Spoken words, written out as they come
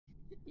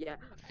Yeah,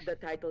 the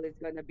title is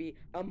gonna be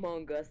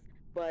Among Us,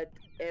 but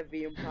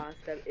every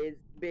imposter is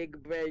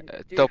big brain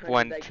Top 300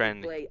 one IQ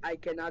trend. play. I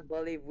cannot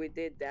believe we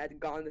did that.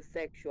 Gone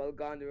sexual,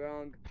 gone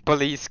wrong.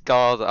 Police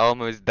called,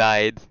 almost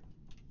died.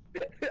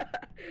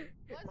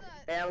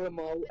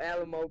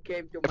 Elmo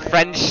came to my house.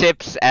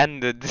 Friendships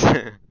ended.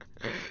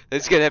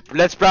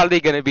 That's probably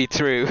gonna be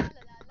true.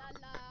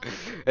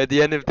 At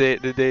the end of the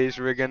days,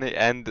 we're gonna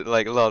end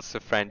like lots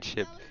of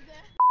friendship.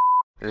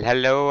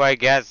 Hello, I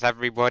guess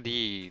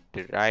everybody.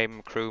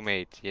 I'm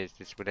crewmate. Yes,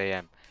 that's what I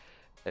am.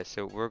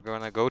 So we're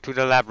gonna go to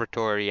the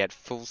laboratory at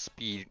full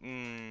speed.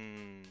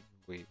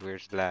 Wait,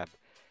 where's lab?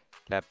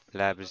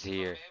 Lab is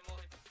here.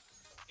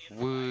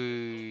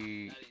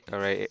 Woo. All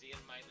right.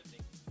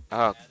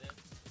 Oh,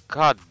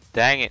 god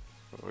dang it.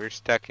 We're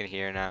stuck in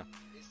here now.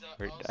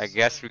 I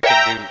guess we can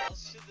do.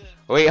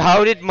 Wait,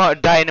 how did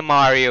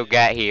Dynamario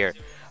get here?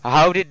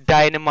 How did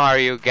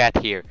Dynamario get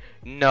here?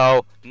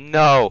 No,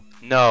 no,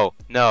 no,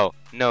 no,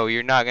 no.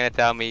 You're not gonna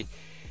tell me.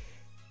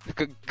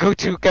 Go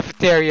to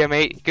cafeteria,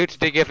 mate. Go to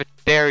the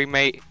cafeteria,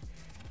 mate.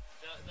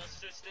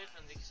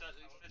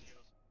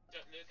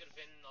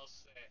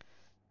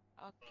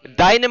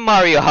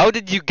 Dynamario, how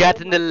did you Oh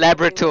get in the my god,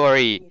 it was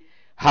laboratory? green.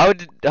 How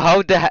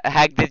the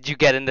heck did you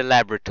get in the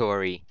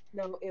laboratory?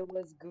 No, it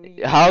was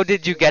green. How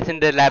did you It get in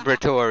was. the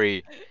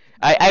laboratory?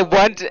 I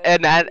No, it want was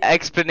an green.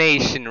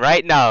 explanation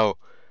right now.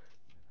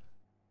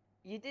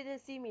 You didn't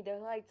see me. The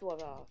lights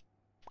were off.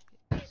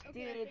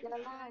 Dude, the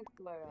lights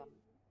were off.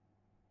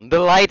 The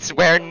lights Dude,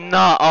 were the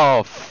lights not were off.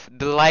 off.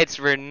 The lights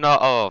were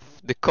not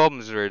off. The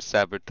comms were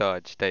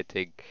sabotaged, I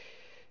think.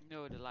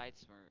 No, the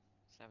lights were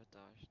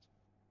sabotaged.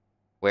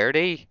 Were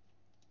they?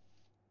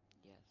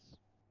 Yes.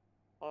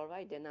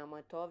 Alright, then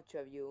I'ma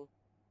torture you.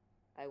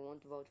 I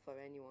won't vote for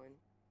anyone.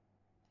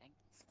 Thank.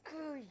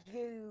 Screw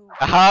you!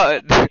 How?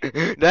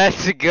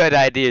 That's a good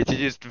idea to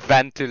just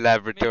vent to Maybe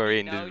laboratory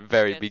in now the it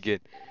very gets. begin.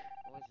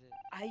 Was it?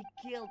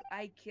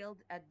 I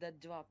killed at the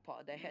drop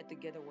pod. I had to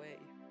get away.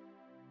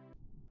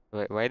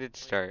 Why did it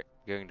start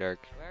going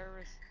dark? Where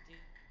was the?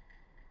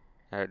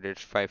 There's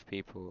 5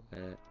 people.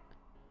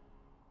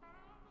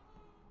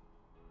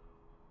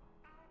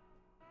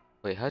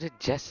 Wait, how did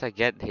Jessa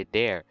get hit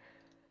there?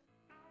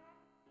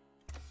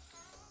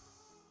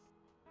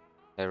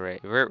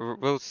 Alright,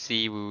 we'll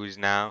see who's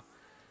now.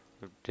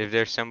 If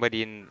there's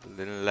somebody in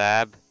the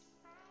lab,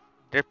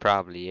 they're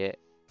probably it.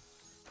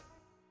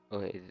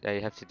 Wait, I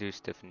have to do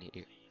stuff in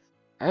here.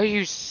 Are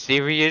you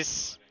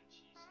serious?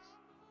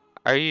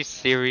 Are you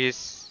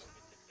serious?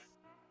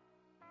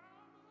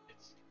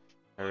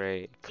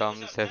 Alright,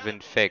 comms have been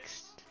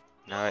fixed.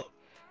 Now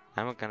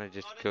I'm gonna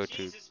just go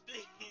to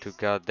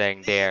god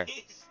dang there.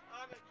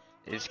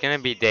 It's gonna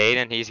be Dane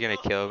and he's gonna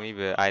kill me,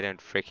 but I don't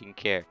freaking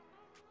care.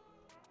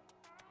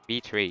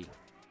 B3.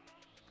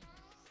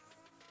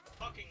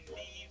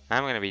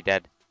 I'm gonna be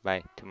dead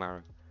by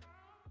tomorrow.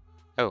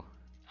 Oh,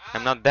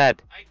 I'm not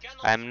dead.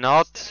 I'm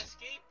not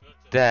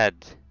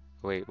dead.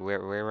 Wait,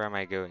 where am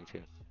I going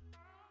to?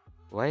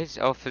 Why is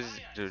office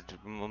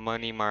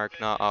money mark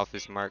not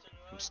office mark?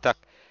 I'm stuck.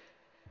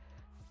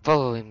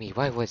 Following me.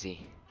 Why was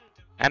he?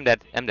 I'm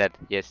dead. I'm dead.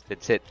 Yes,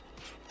 that's it.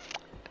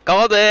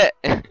 Called it.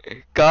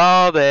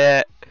 Called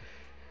it.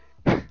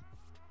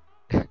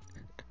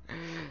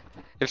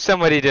 If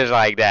somebody does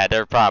like that,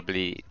 they're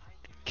probably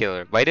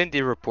killer. Why didn't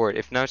they report?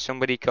 If now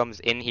somebody comes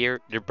in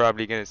here, they're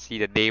probably gonna see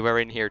that they were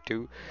in here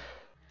too.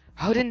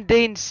 How didn't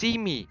they see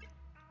me?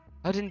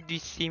 How didn't they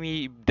see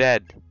me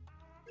dead?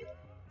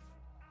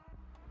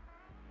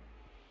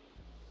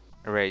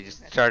 Alright,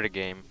 just start a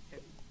game.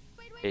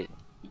 It,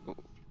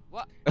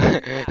 What?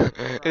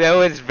 that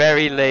was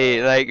very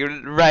late, like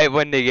right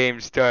when the game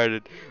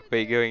started.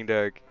 Wait, going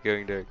dark,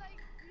 going dark.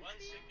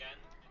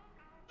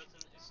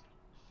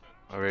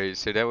 Alright,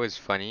 so that was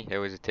funny. That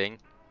was a thing.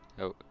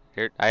 Oh,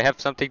 here I have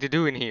something to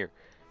do in here.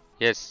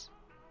 Yes.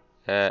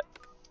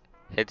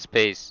 Hit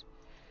space.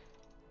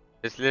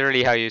 That's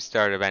literally how you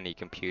start up any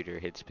computer.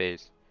 Hit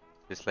space.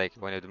 It's like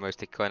one of the most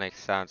iconic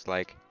sounds.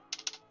 Like,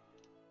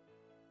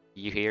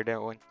 you hear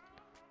that one?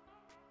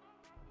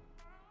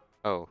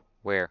 Oh,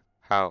 where?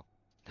 How?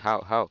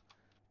 How?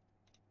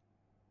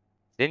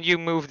 Didn't you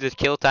move the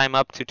kill time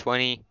up to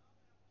 20?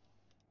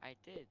 I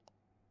did.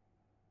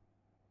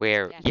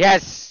 Where?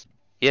 Yes.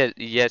 Yes!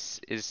 Yes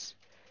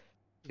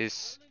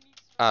is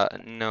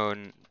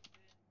known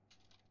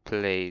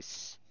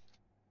place.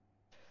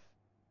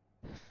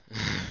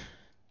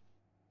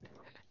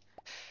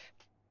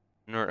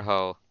 North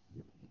Hall.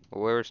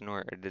 Where's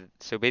North?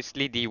 So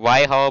basically the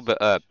Y Hall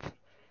but up.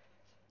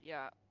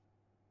 Yeah.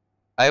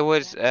 I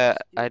was That's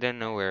I stupid. don't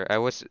know where. I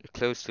was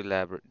close to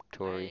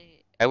laboratory.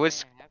 I I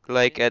was haven't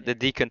like been at the there.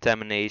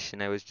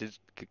 decontamination. I was just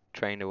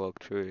trying to walk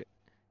through it.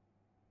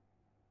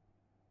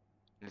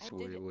 I It's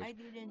did. weird. I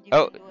didn't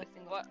Oh, even do a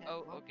single What? step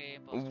Oh, wrong. okay,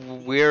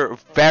 imposters. we're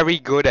very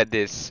good at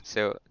this.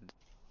 So,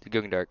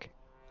 going dark.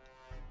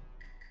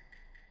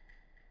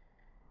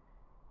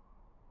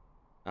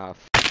 Oh,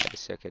 I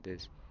suck at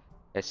this.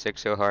 I suck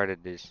so hard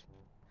at this.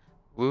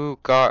 Woo,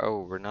 car.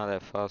 Oh, we're not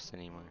that fast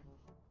anymore.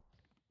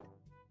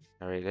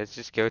 Alright, let's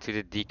just go to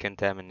the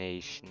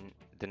decontamination.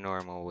 the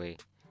normal way.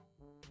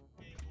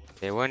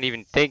 They won't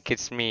even think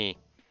it's me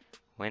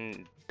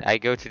when I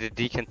go to the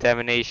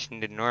decontamination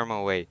the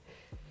normal way.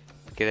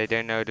 Because I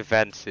don't know the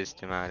vent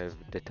system out of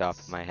the top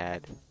of my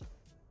head.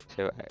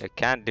 So I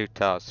can't do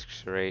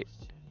tasks, right?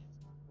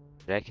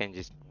 But I can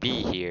just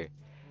be here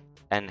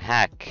and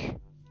hack,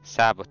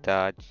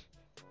 sabotage.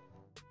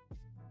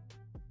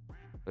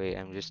 Wait,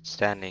 I'm just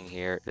standing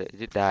here.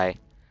 You die.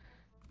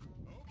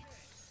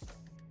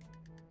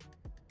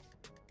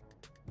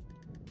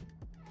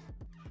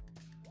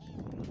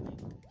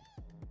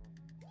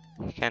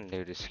 I can't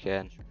do this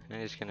again.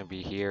 I'm just gonna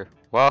be here,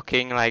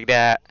 walking like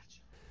that.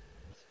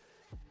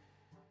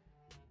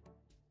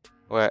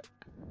 What?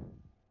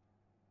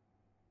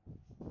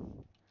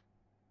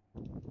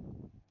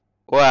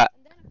 What?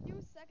 And then a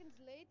few seconds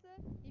later,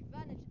 he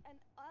vanished, and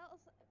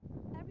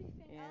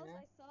everything else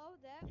Yeah. I saw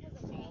there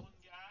was a vent.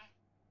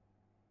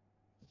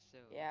 So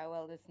Yeah,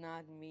 well, it's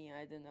not me.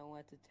 I don't know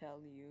what to tell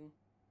you.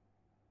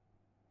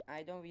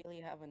 I don't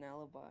really have an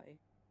alibi.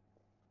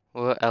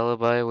 What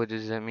alibi? What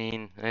does that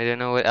mean? I don't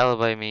know what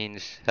alibi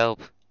means.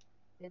 Help.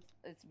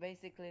 It's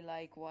basically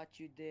like what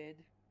you did.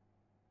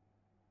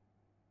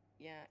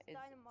 Yeah, it's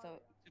so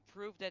Dynamite. to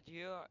prove that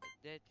you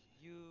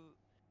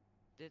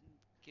didn't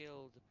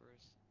kill the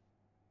person.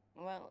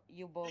 well,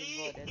 you both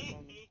voted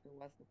for me, so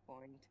what's the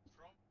point?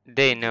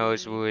 They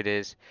knows Literally. who it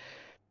is.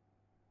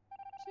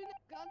 Shouldn't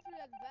have gone through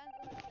that vent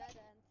on a dead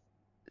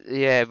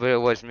end. Yeah, but it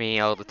was me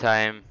all the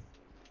time.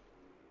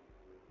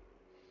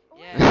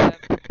 Yeah,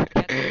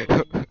 get the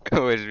blue. It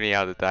was me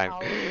all the time.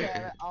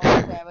 Oh,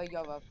 Sarah,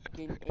 you're a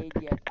fucking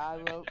idiot. I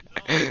will.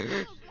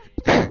 Sarah,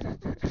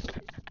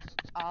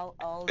 I will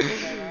come to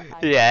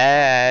your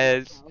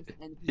Yes. house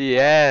and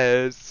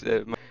Yes.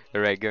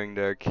 Alright, going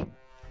dark.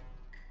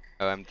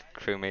 Oh, I'm the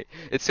crewmate.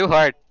 It's so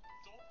hard.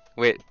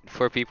 Wait,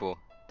 4 people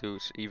to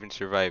even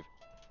survive.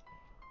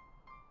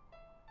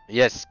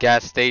 Yes,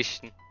 gas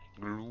station.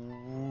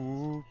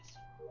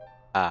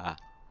 Ah.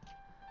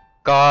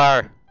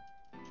 Car.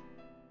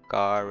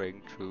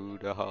 Carring through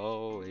the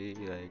hallway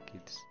like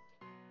it's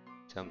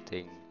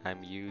something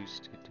I'm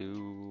used to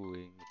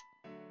doing.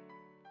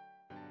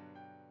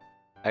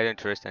 I don't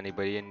trust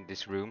anybody in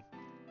this room,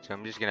 so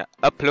I'm just gonna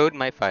upload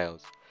my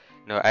files.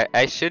 No,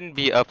 I shouldn't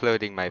be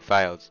uploading my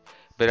files,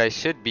 but I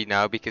should be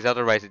now because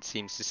otherwise it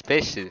seems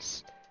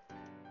suspicious.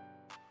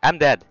 I'm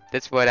dead.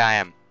 That's what I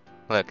am.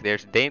 Look,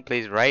 there's Dane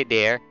plays right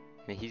there,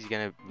 and he's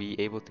gonna be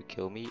able to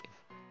kill me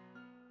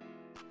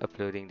if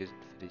uploading this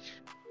footage.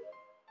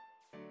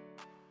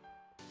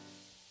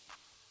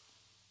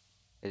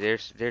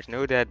 There's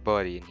no dead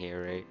body in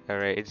here, right?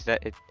 Alright, it's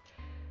that it.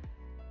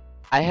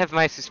 I have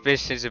my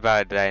suspicions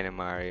about Dino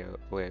Mario.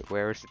 Wait,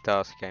 where is the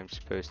task I'm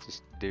supposed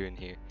to do in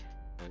here?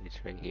 Oh, it's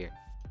right here.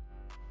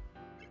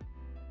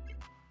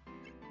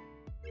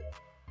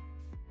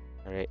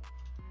 Alright,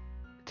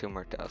 2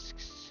 more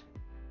tasks.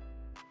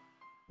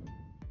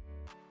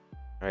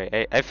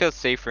 Alright, I feel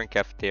safer in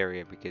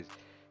cafeteria because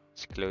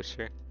it's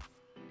closer.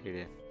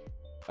 Here,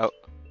 oh,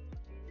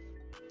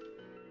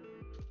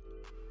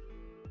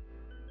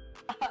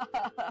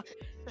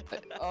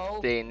 Oh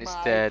Dane is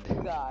my dead.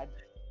 god.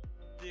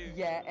 Dude.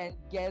 Yeah, and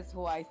guess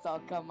who I saw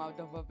come out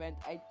of a vent?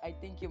 I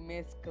think you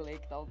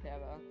misclicked,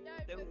 Altera. Yeah,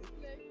 I That was-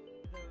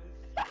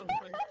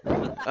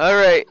 misclicked.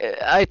 Alright,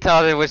 I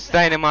thought it was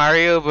Dino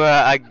Mario,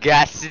 but I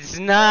guess it's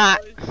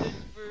not. That was such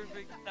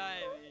perfect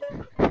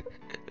timing.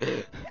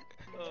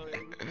 Oh,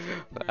 it was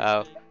so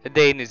Wow, perfect.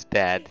 Dane is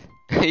dead.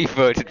 He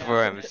voted Yeah,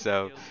 for I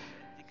himself. killed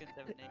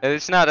decontamination.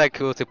 It's not that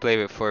cool to play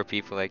with 4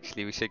 people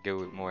actually, we should go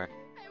with more.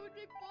 I would report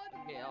it.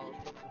 Okay, I'll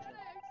I focus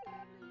on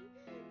accidentally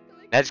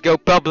clicked Let's go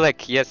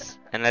public, yes,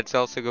 and let's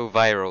also go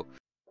viral.